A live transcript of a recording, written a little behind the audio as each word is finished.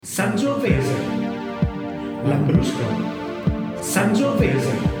Sangiovese, Lambrusco,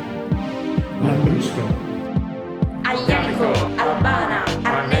 Sangiovese, Lambrusco, Aglianico, Albana,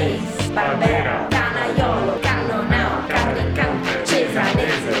 Arnese, Barbera, Canaiolo, Cannonau, Carricante,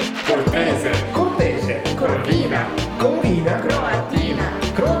 Cesanese, Cortese, Cortese, Corvina, Corvina, Croatina,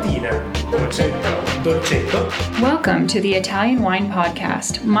 Croatina, Dolcetto. Dolcetto. Welcome to the Italian Wine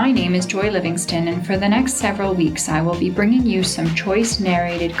Podcast. My name is Joy Livingston, and for the next several weeks I will be bringing you some choice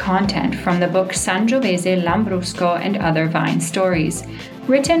narrated content from the book Sangiovese, Lambrusco, and Other Vine Stories,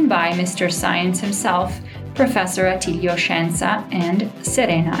 written by Mr. Science himself, Professor Attilio Scienza, and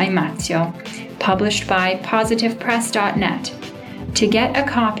Serena Aimazio, published by positivepress.net. To get a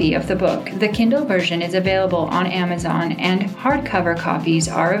copy of the book, the Kindle version is available on Amazon and hardcover copies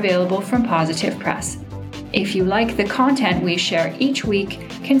are available from Positive Press. If you like the content we share each week,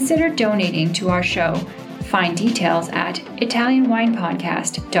 consider donating to our show. Find details at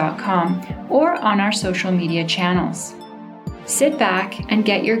italianwinepodcast.com or on our social media channels. Sit back and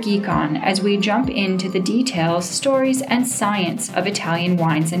get your geek on as we jump into the details, stories, and science of Italian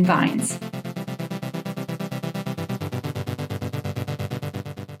wines and vines.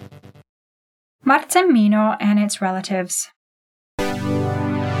 Marzemino and its relatives.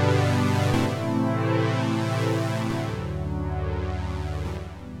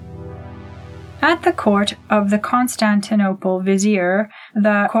 At the court of the Constantinople vizier,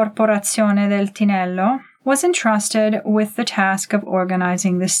 the Corporazione del Tinello was entrusted with the task of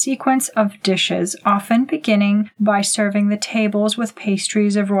organizing the sequence of dishes, often beginning by serving the tables with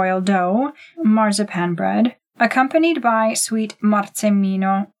pastries of royal dough, marzipan bread, accompanied by sweet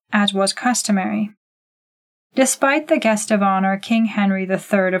Marzemino, as was customary. Despite the guest of honor, King Henry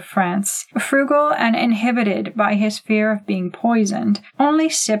III of France, frugal and inhibited by his fear of being poisoned, only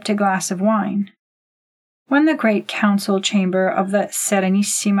sipped a glass of wine. When the great council chamber of the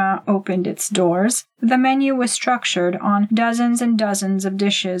Serenissima opened its doors, the menu was structured on dozens and dozens of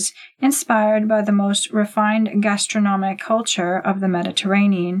dishes inspired by the most refined gastronomic culture of the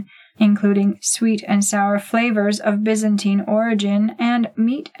Mediterranean, including sweet and sour flavors of Byzantine origin and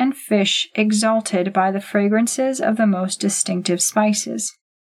meat and fish exalted by the fragrances of the most distinctive spices.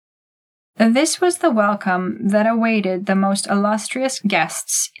 This was the welcome that awaited the most illustrious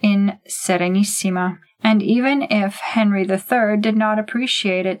guests in Serenissima, and even if Henry III did not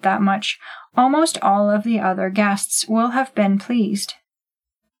appreciate it that much, almost all of the other guests will have been pleased.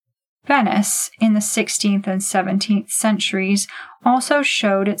 Venice, in the 16th and 17th centuries, also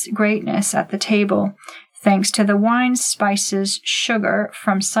showed its greatness at the table, thanks to the wines, spices, sugar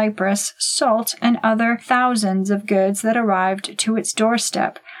from Cyprus, salt, and other thousands of goods that arrived to its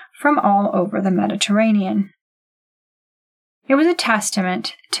doorstep from all over the Mediterranean. It was a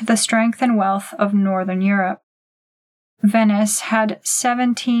testament to the strength and wealth of Northern Europe. Venice had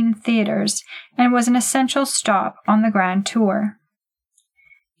 17 theaters and was an essential stop on the Grand Tour.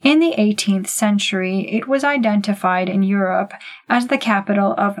 In the 18th century, it was identified in Europe as the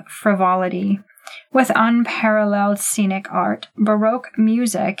capital of frivolity, with unparalleled scenic art, Baroque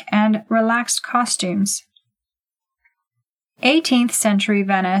music, and relaxed costumes. 18th century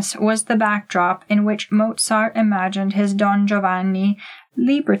Venice was the backdrop in which Mozart imagined his Don Giovanni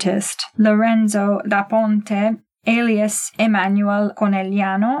librettist Lorenzo da Ponte, alias Emanuel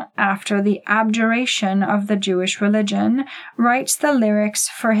Conegliano, after the abjuration of the Jewish religion, writes the lyrics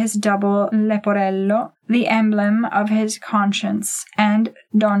for his double Leporello, the emblem of his conscience, and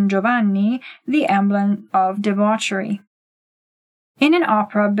Don Giovanni, the emblem of debauchery. In an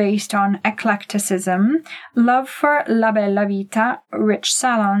opera based on eclecticism, love for la bella vita, rich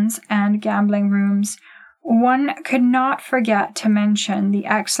salons, and gambling rooms, one could not forget to mention the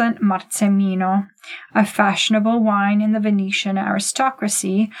excellent Marzemino, a fashionable wine in the Venetian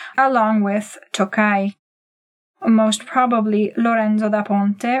aristocracy, along with Tokai. Most probably, Lorenzo da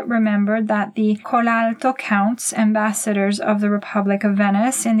Ponte remembered that the Colalto counts, ambassadors of the Republic of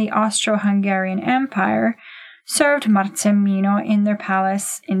Venice in the Austro-Hungarian Empire, served Marzemino in their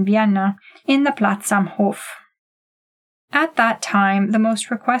palace in Vienna, in the Platz am Hof. At that time, the most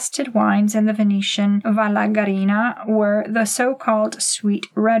requested wines in the Venetian Vallagarina were the so-called sweet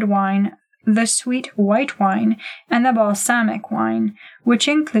red wine, the sweet white wine, and the balsamic wine, which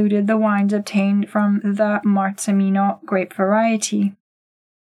included the wines obtained from the Marzemino grape variety.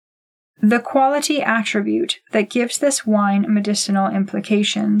 The quality attribute that gives this wine medicinal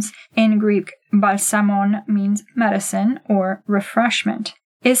implications, in Greek balsamon means medicine or refreshment,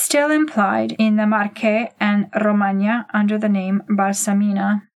 is still implied in the Marche and Romagna under the name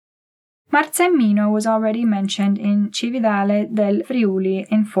Balsamina. Marzemino was already mentioned in Cividale del Friuli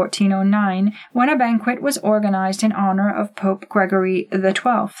in 1409, when a banquet was organized in honor of Pope Gregory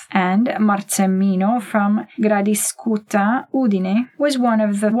XII, and Marzemino from Gradiscuta, Udine, was one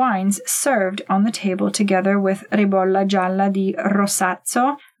of the wines served on the table together with Ribolla Gialla di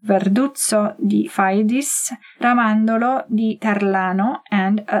Rosazzo, Verduzzo di Faidis, Ramandolo di Terlano,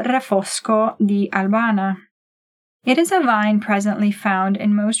 and Refosco di Albana. It is a vine presently found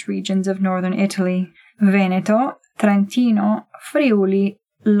in most regions of northern Italy: Veneto, Trentino, Friuli,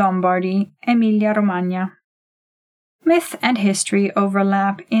 Lombardy, Emilia-Romagna. Myth and history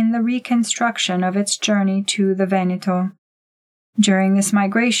overlap in the reconstruction of its journey to the Veneto. During this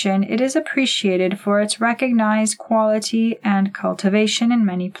migration, it is appreciated for its recognized quality and cultivation in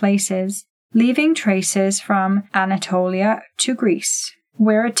many places, leaving traces from Anatolia to Greece,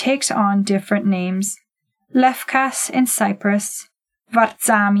 where it takes on different names: Lefkas in Cyprus,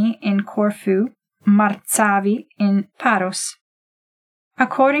 Varzami in Corfu, Marzavi in Paros.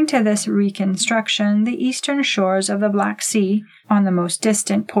 According to this reconstruction, the eastern shores of the Black Sea, on the most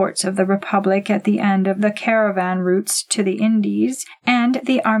distant ports of the Republic at the end of the caravan routes to the Indies, and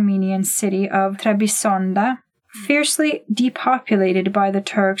the Armenian city of Trebisonda, fiercely depopulated by the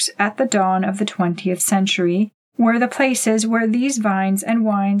Turks at the dawn of the 20th century, were the places where these vines and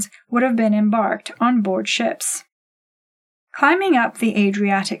wines would have been embarked on board ships. Climbing up the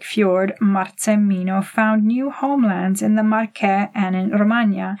Adriatic fjord, Marzemino found new homelands in the Marche and in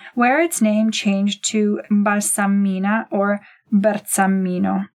Romagna, where its name changed to Balsamina or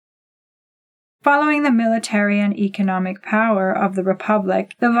Berzamino. Following the military and economic power of the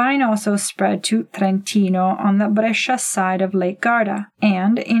Republic, the vine also spread to Trentino on the Brescia side of Lake Garda,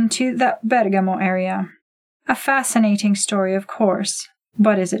 and into the Bergamo area. A fascinating story, of course,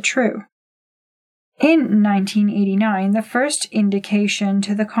 but is it true? In 1989, the first indication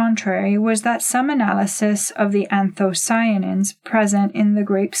to the contrary was that some analysis of the anthocyanins present in the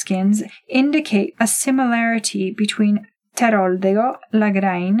grape skins indicate a similarity between Teroldego,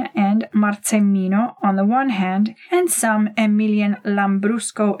 Lagrein, and Marzemino on the one hand, and some Emilian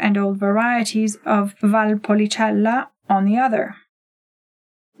Lambrusco and old varieties of Valpolicella on the other.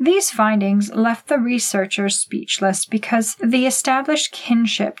 These findings left the researchers speechless because the established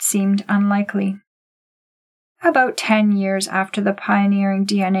kinship seemed unlikely. About 10 years after the pioneering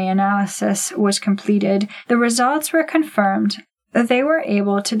DNA analysis was completed, the results were confirmed that they were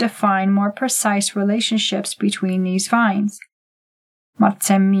able to define more precise relationships between these vines.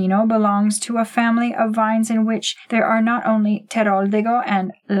 Marzemino belongs to a family of vines in which there are not only Teroldego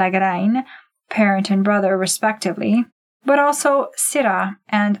and Lagrein, parent and brother respectively, but also Syrah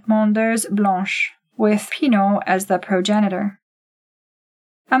and Mondeuse Blanche, with Pinot as the progenitor.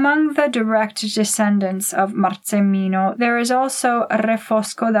 Among the direct descendants of Marzemino, there is also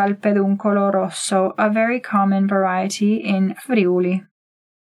Refosco dal Peduncolo Rosso, a very common variety in Friuli.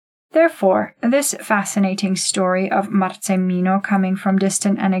 Therefore, this fascinating story of Marzemino coming from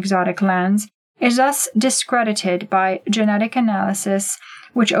distant and exotic lands is thus discredited by genetic analysis,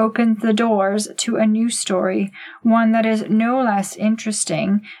 which opened the doors to a new story, one that is no less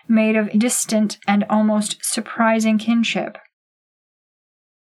interesting, made of distant and almost surprising kinship.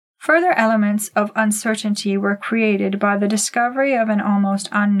 Further elements of uncertainty were created by the discovery of an almost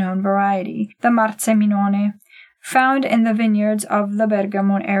unknown variety, the Marzeminone, found in the vineyards of the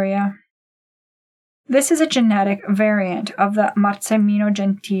Bergamo area. This is a genetic variant of the Marzemino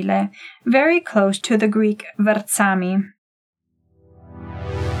gentile, very close to the Greek Verzami.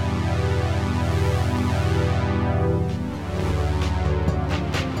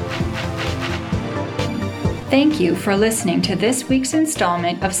 Thank you for listening to this week's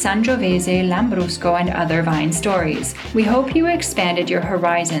installment of Sangiovese, Lambrusco, and Other Vine Stories. We hope you expanded your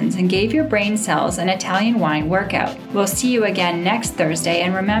horizons and gave your brain cells an Italian wine workout. We'll see you again next Thursday,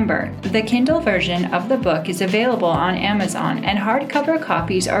 and remember, the Kindle version of the book is available on Amazon, and hardcover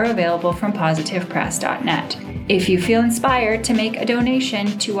copies are available from positivepress.net. If you feel inspired to make a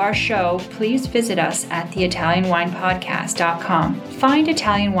donation to our show, please visit us at theitalianwinepodcast.com. Find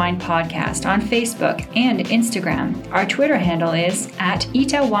Italian Wine Podcast on Facebook and Instagram. Our Twitter handle is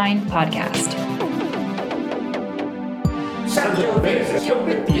 @ItaWinePodcast. Sangiovese,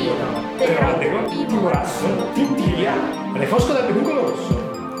 Chioppettino, Teroldego, Timurasso, Tintiglia, Refosco dal Peduncolo Rosso,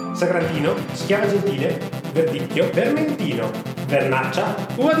 Sagrantino, Schiava Gentile, Verdicchio, Vermentino, Vernaccia,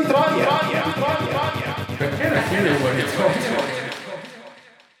 Uva di Troia. Perché alla fine uva di Troia?